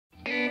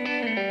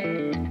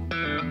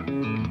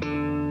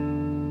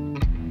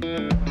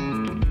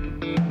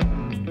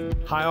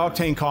High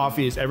Octane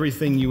Coffee is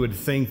everything you would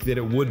think that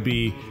it would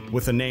be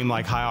with a name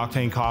like High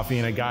Octane Coffee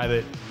and a guy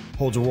that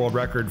holds a world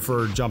record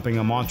for jumping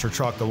a monster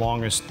truck the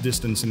longest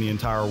distance in the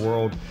entire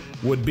world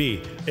would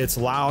be. It's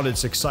loud,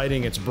 it's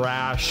exciting, it's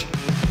brash.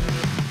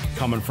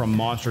 Coming from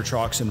monster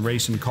trucks and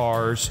racing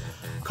cars,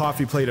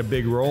 coffee played a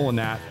big role in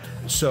that.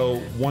 So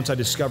once I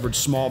discovered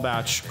small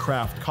batch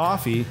craft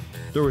coffee,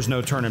 there was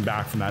no turning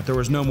back from that. There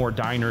was no more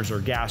diners or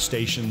gas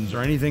stations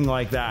or anything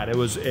like that.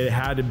 It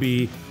had to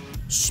be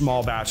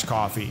small batch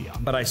coffee.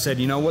 But I said,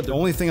 you know what? The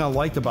only thing I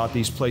liked about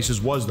these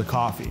places was the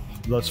coffee.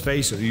 Let's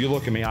face it, you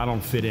look at me, I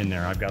don't fit in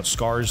there. I've got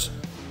scars,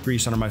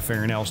 grease under my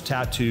fingernails,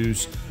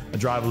 tattoos, I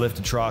drive a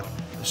lifted truck.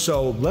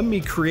 So let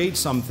me create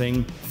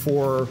something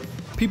for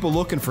people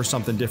looking for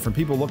something different,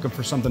 people looking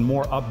for something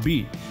more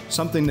upbeat,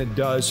 something that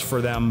does for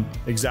them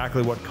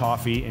exactly what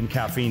coffee and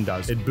caffeine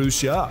does. It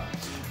boosts you up.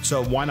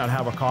 So why not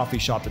have a coffee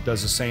shop that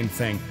does the same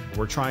thing?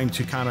 We're trying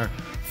to kind of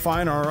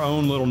find our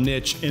own little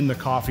niche in the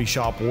coffee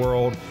shop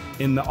world,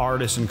 in the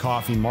artisan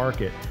coffee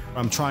market.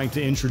 I'm trying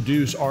to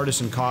introduce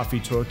artisan coffee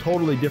to a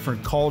totally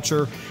different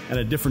culture and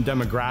a different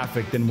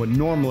demographic than would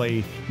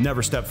normally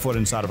never step foot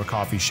inside of a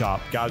coffee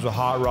shop. Guys with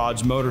hot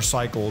rods,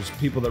 motorcycles,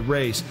 people that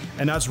race,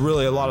 and that's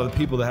really a lot of the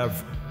people that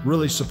have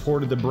really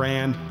supported the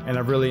brand and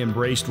have really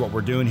embraced what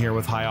we're doing here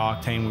with High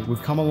Octane.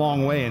 We've come a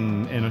long way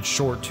in a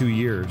short 2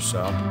 years.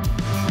 So.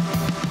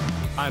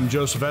 I'm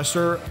Joseph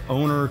Esther,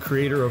 owner,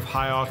 creator of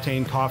High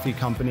Octane Coffee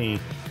Company.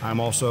 I'm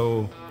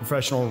also a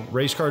professional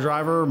race car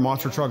driver,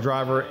 monster truck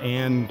driver,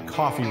 and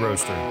coffee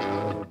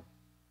roaster.